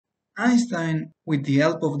Einstein, with the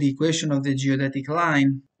help of the equation of the geodetic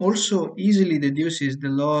line, also easily deduces the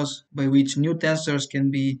laws by which new tensors can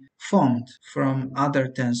be formed from other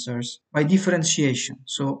tensors by differentiation.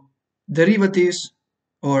 So derivatives,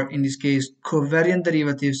 or in this case covariant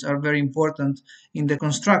derivatives, are very important in the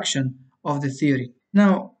construction of the theory.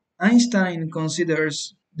 Now, Einstein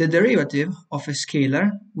considers the derivative of a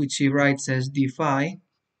scalar, which he writes as d phi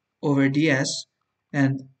over ds,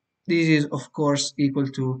 and this is of course equal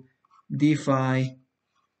to d phi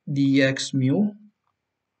dx mu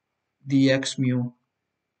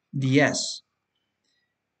ds.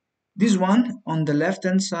 This one on the left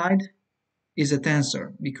hand side is a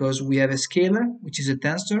tensor because we have a scalar which is a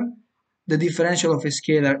tensor. The differential of a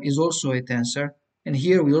scalar is also a tensor, and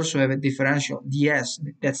here we also have a differential ds,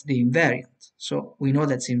 that's the invariant, so we know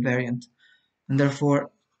that's invariant, and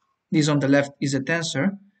therefore this on the left is a tensor.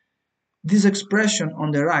 This expression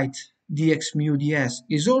on the right, dx mu ds,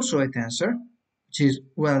 is also a tensor, which is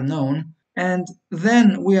well known, and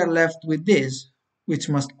then we are left with this, which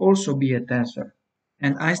must also be a tensor,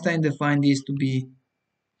 and Einstein defined this to be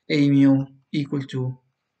a mu equal to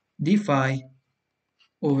d phi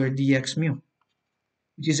over dx mu,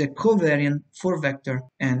 which is a covariant for vector,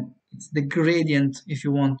 and it's the gradient, if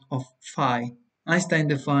you want, of phi. Einstein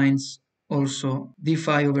defines also d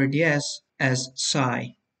phi over ds as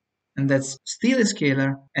psi, and that's still a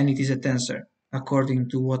scalar, and it is a tensor, according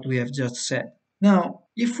to what we have just said. Now,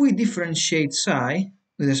 if we differentiate psi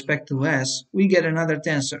with respect to s, we get another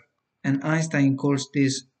tensor, and Einstein calls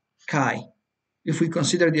this chi. If we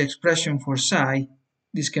consider the expression for psi,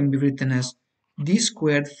 this can be written as d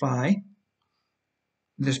squared phi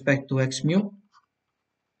with respect to x nu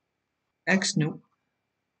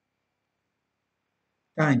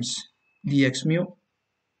times dx mu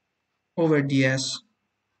over ds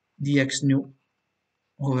dx nu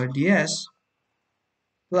over ds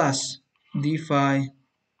plus d phi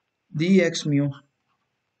dx mu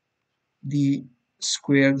d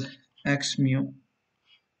squared x mu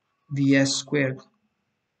ds squared.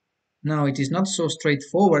 Now it is not so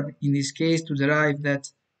straightforward in this case to derive that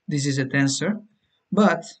this is a tensor,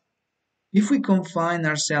 but if we confine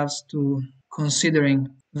ourselves to considering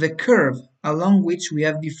the curve along which we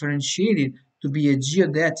have differentiated to be a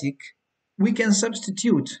geodetic, we can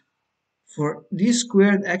substitute for d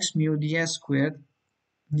squared x mu ds squared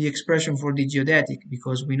the expression for the geodetic,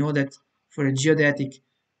 because we know that for a geodetic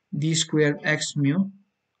d squared x mu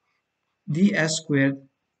ds squared,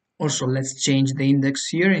 also let's change the index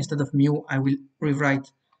here, instead of mu I will rewrite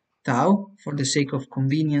tau for the sake of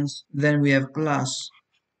convenience, then we have plus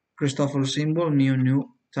Christoffel symbol mu nu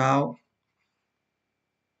tau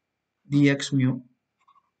dx mu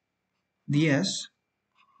ds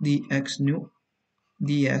dx nu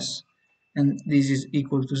ds, and this is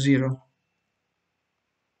equal to 0.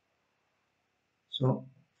 So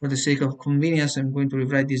for the sake of convenience I'm going to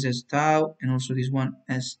rewrite this as tau and also this one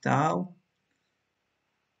as tau,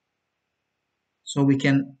 so we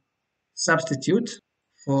can substitute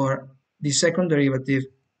for the second derivative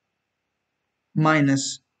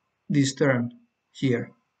minus this term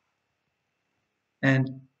here,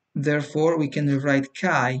 and therefore we can rewrite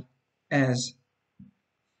chi as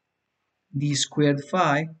d squared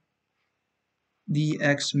phi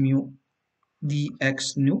dx mu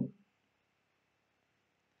dx nu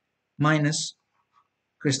minus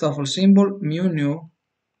Christoffel symbol mu nu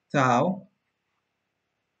tau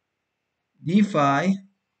d phi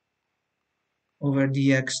over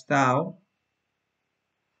dx tau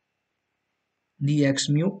dx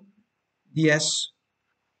mu ds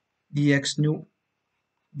dx nu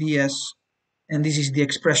ds, and this is the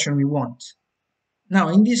expression we want. Now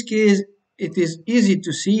in this case it is easy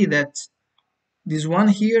to see that this one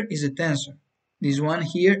here is a tensor, this one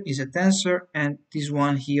here is a tensor, and this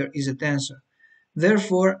one here is a tensor.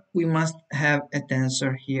 Therefore we must have a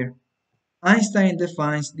tensor here. Einstein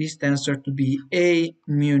defines this tensor to be a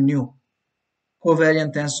mu nu,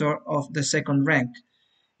 covariant tensor of the second rank,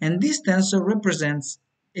 and this tensor represents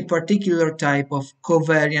a particular type of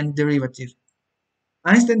covariant derivative.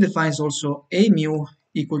 Einstein defines also a mu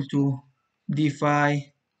equal to d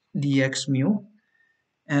phi dx mu,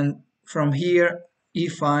 and from here he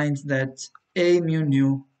finds that a mu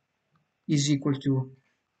nu is equal to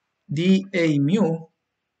dA mu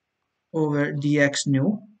over dx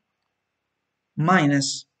nu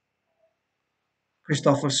minus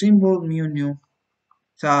Christoffel symbol mu nu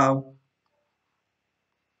tau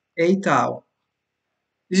a tau.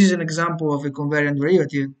 This is an example of a covariant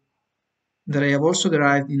derivative that I have also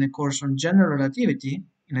derived in a course on general relativity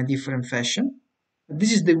in a different fashion.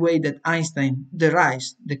 This is the way that Einstein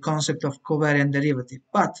derives the concept of covariant derivative,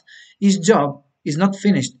 but his job is not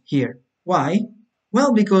finished here. Why?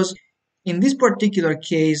 Well, because in this particular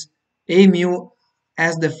case, a mu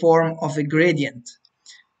has the form of a gradient.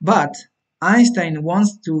 But Einstein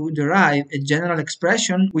wants to derive a general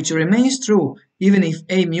expression which remains true even if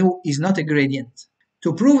a mu is not a gradient.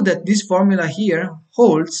 To prove that this formula here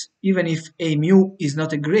holds even if a mu is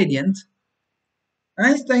not a gradient,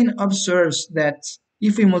 Einstein observes that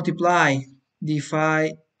if we multiply d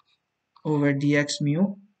phi over dx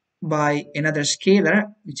mu by another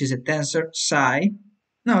scalar, which is a tensor psi,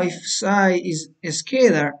 now if psi is a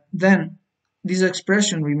scalar, then this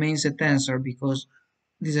expression remains a tensor because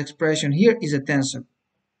this expression here is a tensor.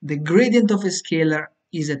 The gradient of a scalar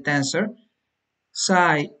is a tensor,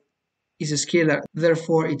 psi is a scalar,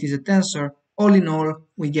 therefore it is a tensor. All in all,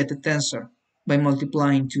 we get a tensor by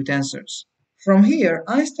multiplying two tensors. From here,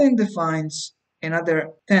 Einstein defines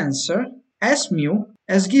another tensor, S mu,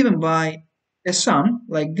 as given by a sum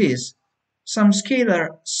like this. Some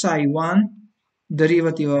scalar psi1,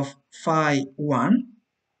 derivative of phi 1,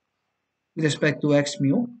 with respect to x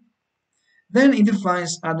mu. Then it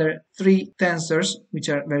defines other three tensors, which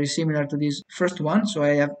are very similar to this first one. So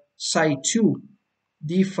I have psi2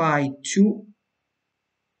 d phi 2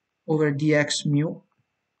 over dx mu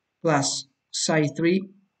plus psi3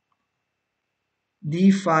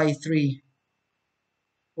 d phi 3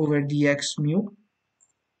 over dx mu,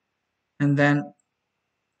 and then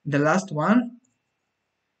the last one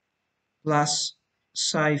plus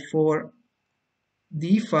psi 4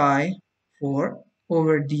 d phi 4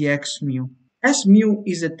 over dx mu. S mu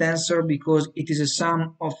is a tensor because it is a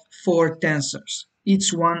sum of four tensors.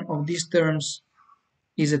 Each one of these terms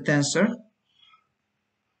is a tensor.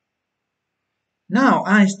 Now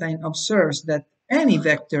Einstein observes that any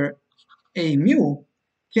vector a mu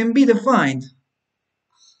can be defined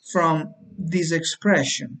from this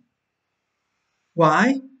expression.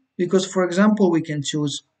 Why? Because, for example, we can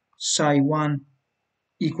choose psi1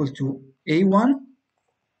 equal to a1,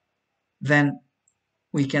 then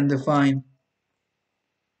we can define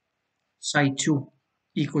psi2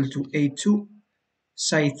 equal to a2,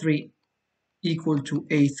 psi3 equal to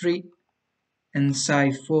a3, and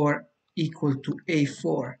psi4 equal to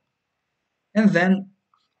a4. And then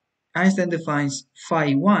Einstein defines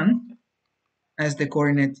phi1 as the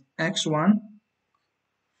coordinate x1,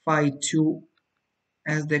 phi2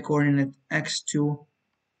 as the coordinate x2,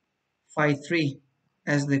 phi3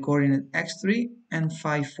 as the coordinate x3, and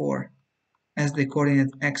phi4 as the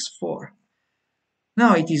coordinate x4.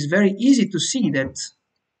 Now it is very easy to see that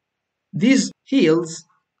this yields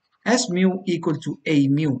S mu equal to A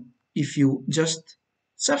mu if you just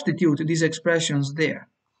substitute these expressions there.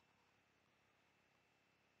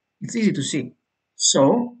 It's easy to see.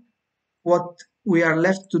 So what we are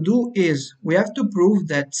left to do is we have to prove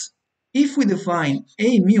that if we define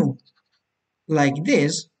A mu like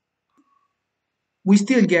this, we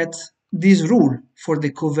still get this rule for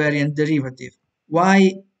the covariant derivative.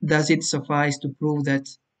 Why does it suffice to prove that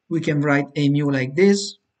we can write A mu like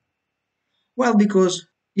this? Well, because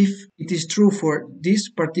if it is true for this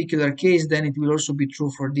particular case, then it will also be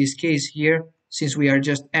true for this case here, since we are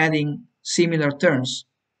just adding similar terms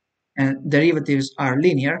and derivatives are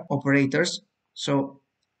linear operators. So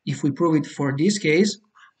if we prove it for this case,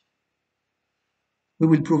 we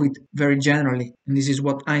will prove it very generally, and this is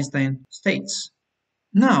what Einstein states.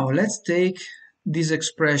 Now let's take this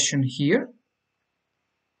expression here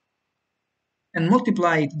and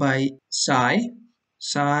multiply it by psi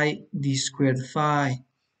d squared phi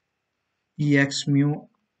dx mu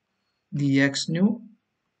dx nu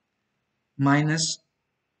minus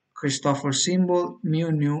Christoffel symbol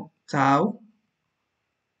mu nu tau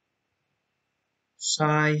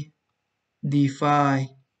psi d phi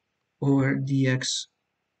over dx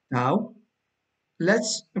tau.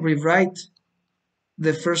 Let's rewrite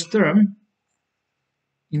the first term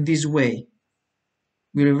in this way.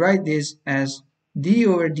 We rewrite this as d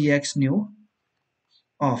over dx nu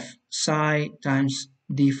of psi times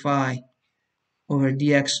d phi over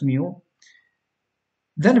dx mu.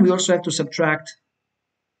 Then we also have to subtract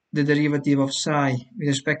the derivative of psi with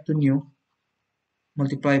respect to nu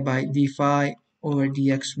multiplied by d phi over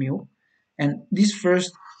dx mu. And these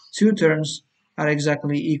first two terms are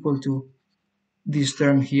exactly equal to this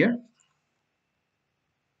term here.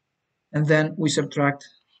 And then we subtract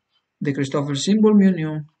the Christoffel symbol mu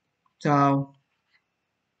nu tau,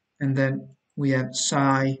 and then we have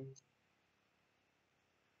psi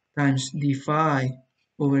times d phi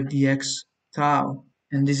over dx tau,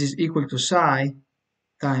 and this is equal to psi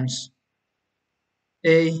times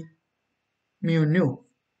a mu nu.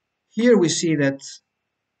 Here we see that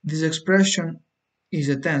this expression is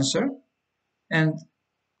a tensor, and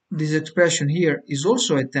this expression here is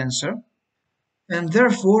also a tensor, and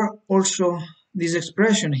therefore also this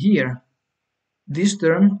expression here, this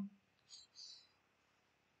term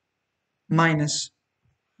minus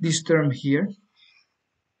this term here,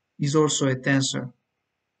 is also a tensor.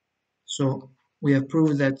 So we have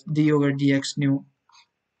proved that d over dx nu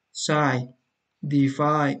psi d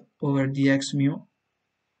phi over dx mu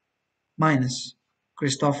minus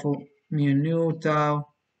Christoffel mu nu tau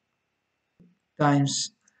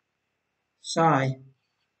times psi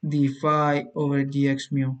d phi over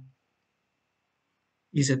dx mu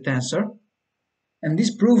is a tensor. And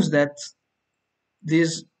this proves that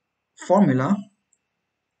this formula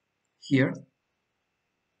here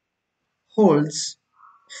holds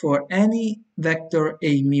for any vector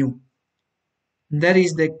a mu. That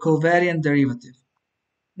is the covariant derivative.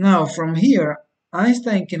 Now from here,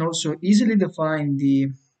 Einstein can also easily define the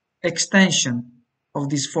extension of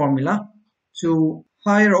this formula to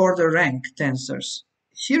higher order rank tensors.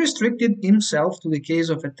 He restricted himself to the case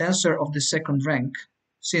of a tensor of the second rank,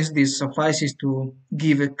 since this suffices to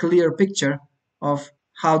give a clear picture of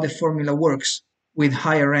how the formula works with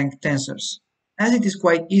higher rank tensors. As it is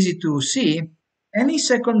quite easy to see, any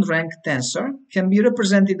second rank tensor can be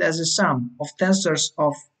represented as a sum of tensors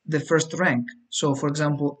of the first rank. So for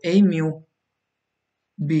example, a mu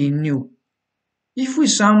b nu. If we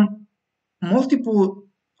sum multiple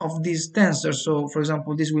of these tensors, so for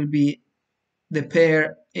example this will be the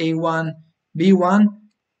pair a1 b1,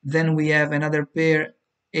 then we have another pair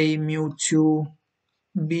a mu 2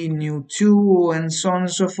 b nu 2, and so on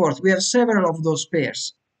and so forth. We have several of those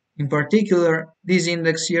pairs. In particular, this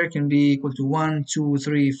index here can be equal to 1, 2,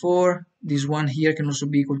 3, 4. This one here can also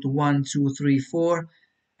be equal to 1, 2, 3, 4.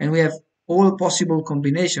 And we have all possible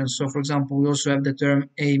combinations. So for example, we also have the term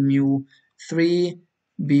a mu 3,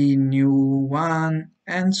 b nu 1,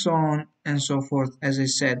 and so on and so forth, as I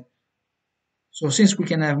said. So since we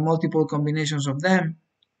can have multiple combinations of them,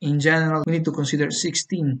 in general, we need to consider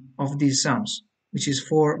 16 of these sums, which is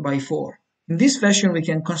 4 by 4. In this fashion, we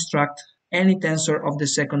can construct any tensor of the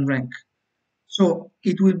second rank. So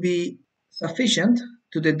it will be sufficient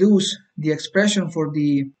to deduce the expression for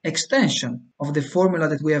the extension of the formula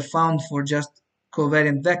that we have found for just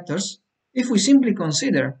covariant vectors if we simply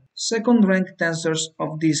consider second rank tensors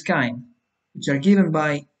of this kind, which are given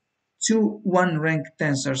by two one-rank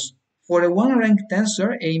tensors. For a one-rank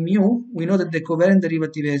tensor, a mu, we know that the covariant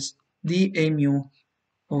derivative is d a mu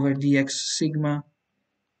over dx sigma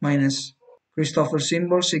minus Christoffel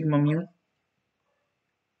symbol sigma mu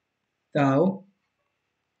tau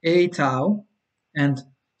a tau, and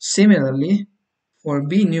similarly for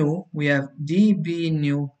b nu we have db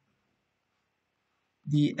nu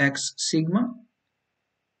dx sigma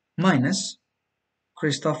minus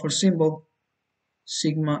Christoffel symbol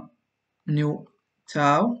sigma nu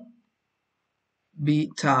tau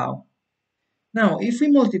b tau. Now if we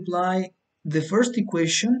multiply the first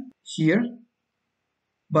equation here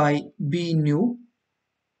by b nu,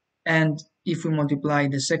 and if we multiply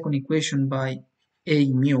the second equation by a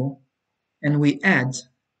mu, and we add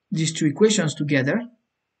these two equations together,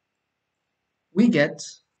 we get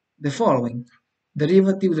the following.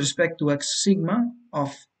 Derivative with respect to x sigma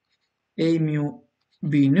of a mu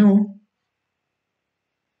b nu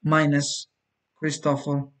minus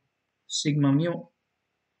Christoffel sigma mu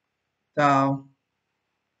tau.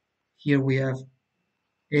 Here we have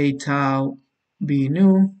a tau b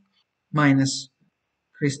nu minus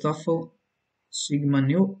Christoffel sigma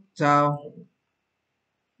nu tau,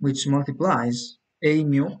 which multiplies a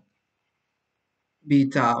mu b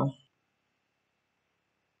tau,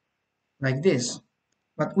 like this.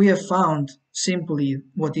 But we have found simply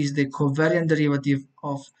what is the covariant derivative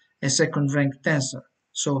of a second rank tensor.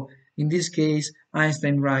 So in this case,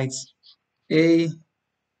 Einstein writes a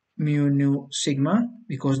mu nu sigma,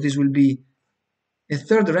 because this will be a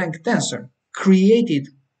third rank tensor created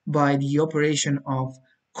by the operation of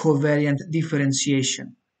covariant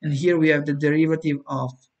differentiation. And here we have the derivative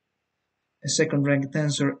of a second rank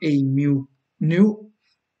tensor a mu nu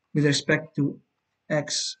with respect to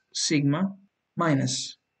x sigma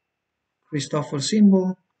minus Christoffel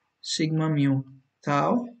symbol sigma mu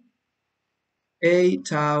tau a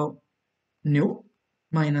tau nu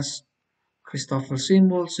minus Christoffel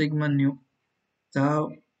symbol sigma nu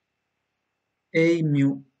tau a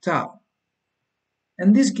mu tau.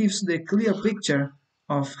 And this gives the clear picture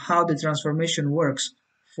of how the transformation works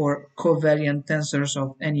for covariant tensors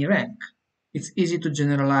of any rank. It's easy to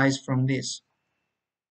generalize from this.